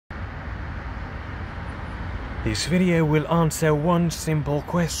This video will answer one simple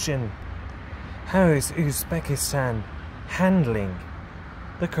question. How is Uzbekistan handling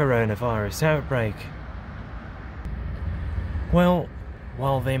the coronavirus outbreak? Well,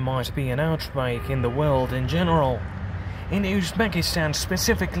 while there might be an outbreak in the world in general, in Uzbekistan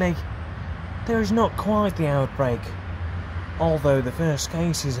specifically, there is not quite the outbreak, although the first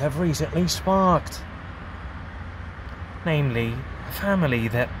cases have recently sparked. Namely, a family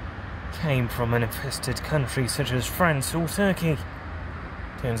that came from an infested country such as France or Turkey.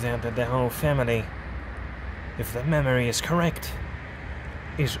 Turns out that the whole family, if the memory is correct,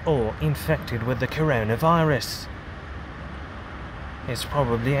 is all infected with the coronavirus. There's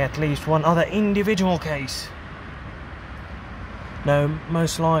probably at least one other individual case. No,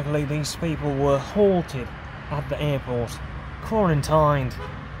 most likely these people were halted at the airport, quarantined,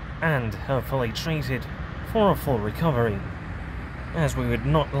 and hopefully treated for a full recovery, as we would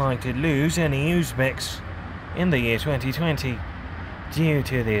not like to lose any Uzbeks in the year 2020 due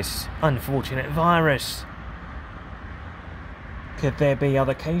to this unfortunate virus. Could there be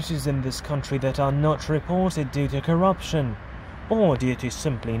other cases in this country that are not reported due to corruption, or due to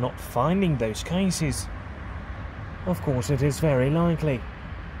simply not finding those cases? Of course, it is very likely.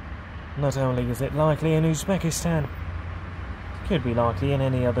 Not only is it likely in Uzbekistan, it could be likely in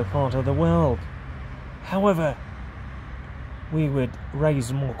any other part of the world. However, we would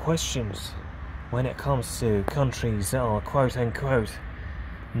raise more questions when it comes to countries that are quote-unquote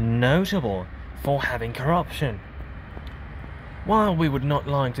notable for having corruption. While we would not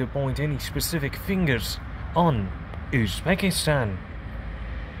like to point any specific fingers on Uzbekistan,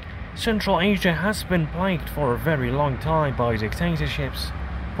 Central Asia has been plagued for a very long time by dictatorships,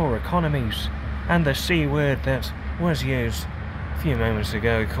 poor economies, and the C word that was used a few moments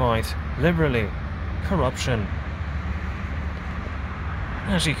ago quite liberally, corruption.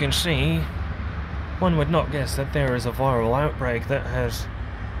 As you can see, one would not guess that there is a viral outbreak that has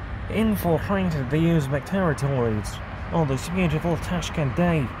infiltrated the Uzbek territories on this beautiful Tashkent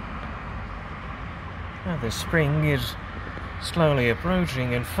day. Now the spring is slowly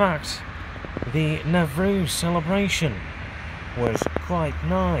approaching. In fact, the Navoi celebration was quite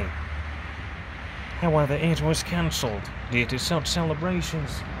nigh. However, it was cancelled due to such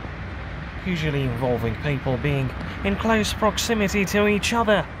celebrations, usually involving people being in close proximity to each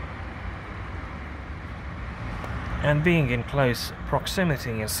other. And being in close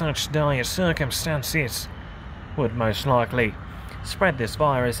proximity in such dire circumstances would most likely spread this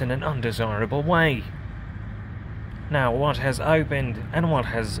virus in an undesirable way. Now, what has opened and what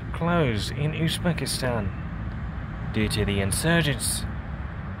has closed in Uzbekistan due to the insurgents?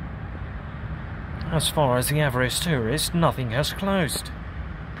 As far as the average tourist, nothing has closed.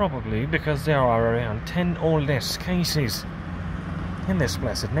 Probably because there are around 10 or less cases in this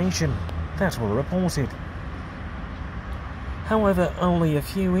blessed nation that were reported. However, only a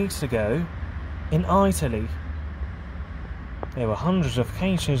few weeks ago, in Italy, there were hundreds of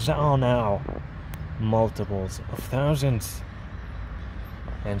cases that are now multiples of thousands.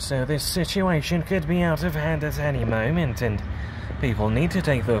 And so this situation could be out of hand at any moment, and people need to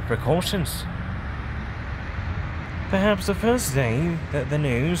take their precautions. Perhaps the first day that the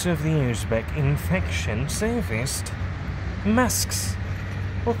news of the Uzbek infection surfaced, masks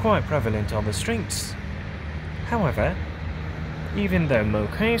were quite prevalent on the streets. However, even though more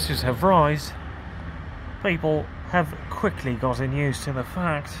cases have risen, people have quickly gotten used to the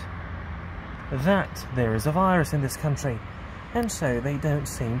fact that there is a virus in this country, and so they don't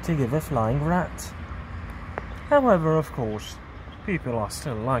seem to give a flying rat. However, of course, people are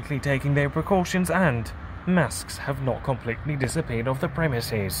still likely taking their precautions, and masks have not completely disappeared off the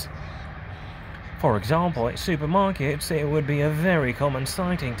premises. For example, at supermarkets, it would be a very common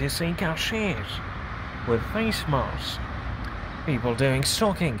sighting to see cashiers with face masks, people doing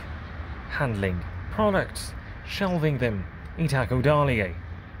stocking, handling products, shelving them, itakodaliye.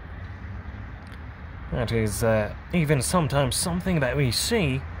 That is even sometimes something that we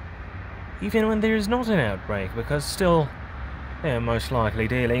see even when there is not an outbreak, because still they are most likely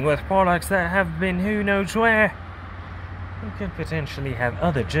dealing with products that have been who knows where, and could potentially have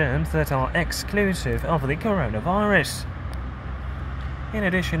other germs that are exclusive of the coronavirus. In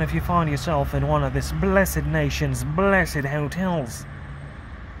addition, if you find yourself in one of this blessed nation's blessed hotels,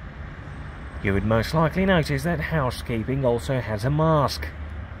 you would most likely notice that housekeeping also has a mask.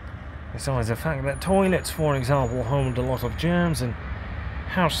 Besides the fact that toilets, for example, hold a lot of germs, and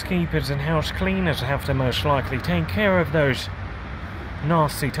housekeepers and house cleaners have to most likely take care of those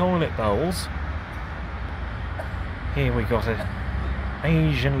nasty toilet bowls. Here we got an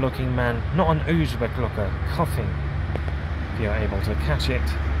Asian looking man, not an Uzbek looker, coughing. If you're able to catch it,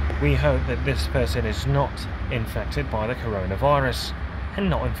 we hope that this person is not infected by the coronavirus and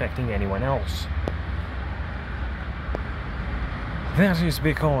not infecting anyone else. That is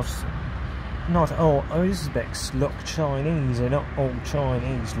because not all Uzbeks look Chinese and not all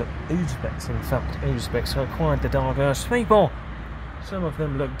Chinese look Uzbeks. In fact, Uzbeks are quite the diverse people. Some of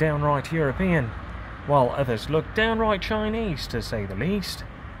them look downright European, while others look downright Chinese, to say the least.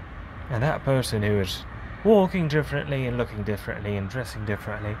 And that person who is walking differently and looking differently and dressing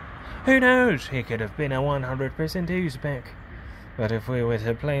differently, who knows, he could have been a 100% Uzbek. But if we were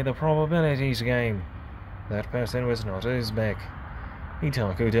to play the probabilities game, that person was not Uzbek.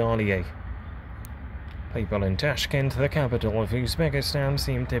 Itaku Daliye. People in Tashkent, the capital of Uzbekistan,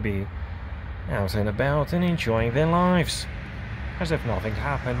 seem to be out and about and enjoying their lives, as if nothing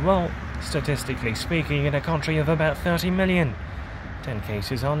happened. Well, statistically speaking, in a country of about 30 million, 10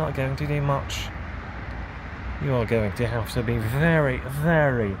 cases are not going to do much. You are going to have to be very,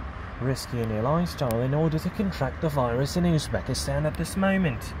 very risky in your lifestyle in order to contract the virus in Uzbekistan at this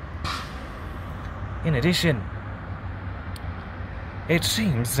moment. In addition, it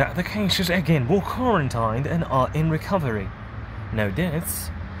seems that the cases again were quarantined and are in recovery. No deaths.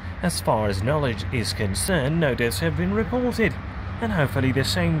 As far as knowledge is concerned, no deaths have been reported, and hopefully the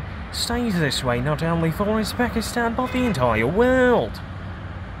same stays this way not only for Uzbekistan but the entire world.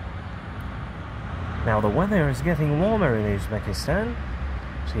 Now the weather is getting warmer in Uzbekistan.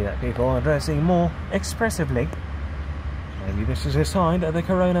 See that people are dressing more expressively. Maybe this is a sign that the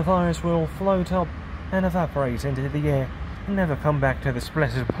coronavirus will float up and evaporate into the air and never come back to this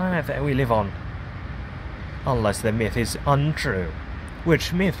blessed planet that we live on. Unless the myth is untrue.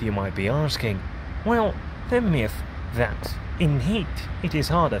 Which myth, you might be asking? Well, the myth that in heat it is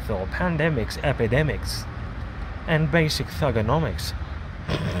harder for pandemics, epidemics, and basic thugonomics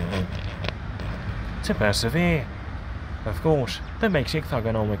to persevere. Of course, the basic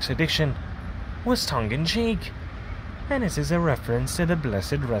thugonomics edition was tongue-in-cheek, and it is a reference to the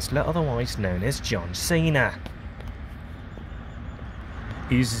blessed wrestler otherwise known as John Cena.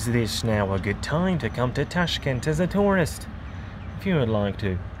 Is this now a good time to come to Tashkent as a tourist? If you would like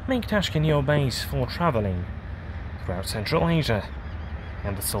to make Tashkent your base for travelling throughout Central Asia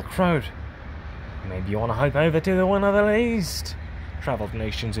and the Silk Road, maybe you want to hop over to one of the least travelled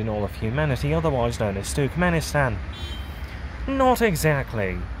nations in all of humanity, otherwise known as Turkmenistan. Not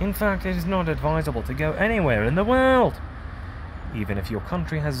exactly. In fact, it is not advisable to go anywhere in the world, even if your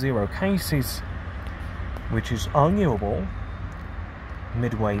country has 0 cases, which is arguable.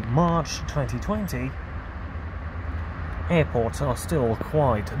 Midway March 2020, airports are still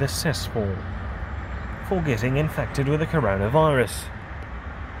quite the cesspool for getting infected with the coronavirus,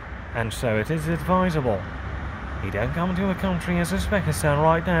 and so it is advisable you don't come to a country as Uzbekistan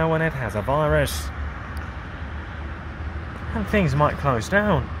right now when it has a virus, and things might close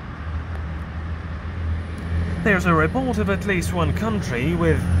down. There's a report of at least one country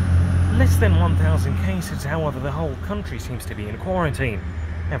with less than 1,000 cases, however the whole country seems to be in quarantine.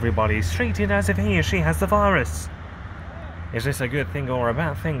 Everybody is treated as if he or she has the virus. Is this a good thing or a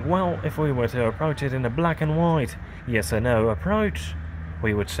bad thing? Well, if we were to approach it in a black and white, yes or no approach,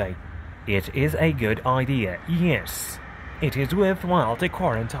 we would say, it is a good idea, yes. It is worthwhile to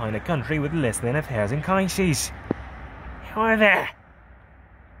quarantine a country with less than 1,000 cases. However,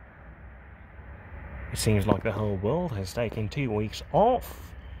 it seems like the whole world has taken 2 weeks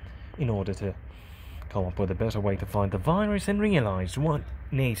off in order to come up with a better way to find the virus and realise what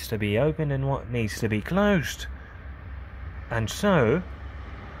needs to be open and what needs to be closed. And so,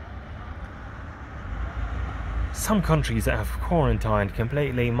 some countries that have quarantined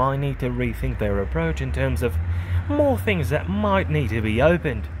completely might need to rethink their approach in terms of more things that might need to be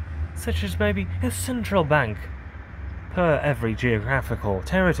opened, such as maybe a central bank per every geographical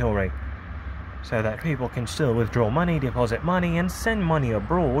territory, so that people can still withdraw money, deposit money, and send money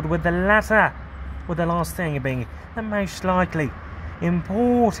abroad, with the latter, with the last thing being the most likely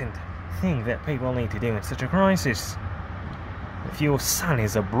important thing that people need to do in such a crisis. If your son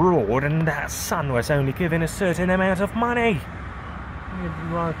is abroad and that son was only given a certain amount of money,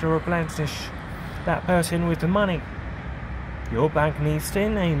 you'd like to replenish that person with the money. Your bank needs to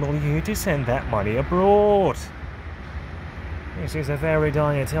enable you to send that money abroad. This is a very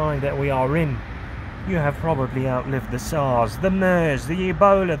dire time that we are in. You have probably outlived the SARS, the MERS, the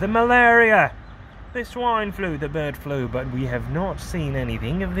Ebola, the malaria, the swine flu, the bird flu, but we have not seen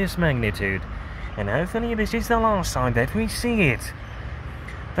anything of this magnitude, and hopefully this is the last time that we see it.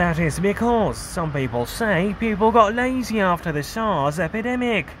 That is because some people say people got lazy after the SARS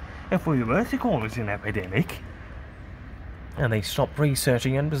epidemic, if we were to call it an epidemic, and they stopped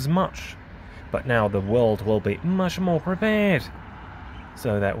researching it as much. But now the world will be much more prepared.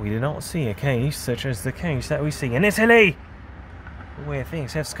 so that we do not see a case such as the case that we see in Italy, where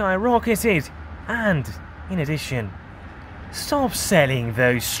things have skyrocketed. And, in addition, stop selling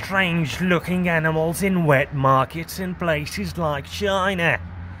those strange-looking animals in wet markets in places like China,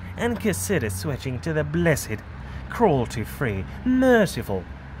 and consider switching to the blessed, cruelty-free, merciful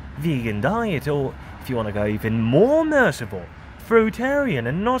vegan diet, or, if you want to go even more merciful, fruitarian.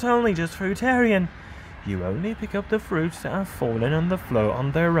 And not only just fruitarian, you only pick up the fruits that have fallen on the floor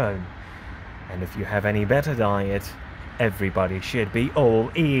on their own. And if you have any better diet, everybody should be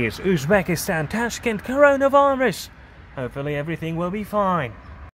all ears. Uzbekistan, Tashkent, coronavirus. Hopefully everything will be fine.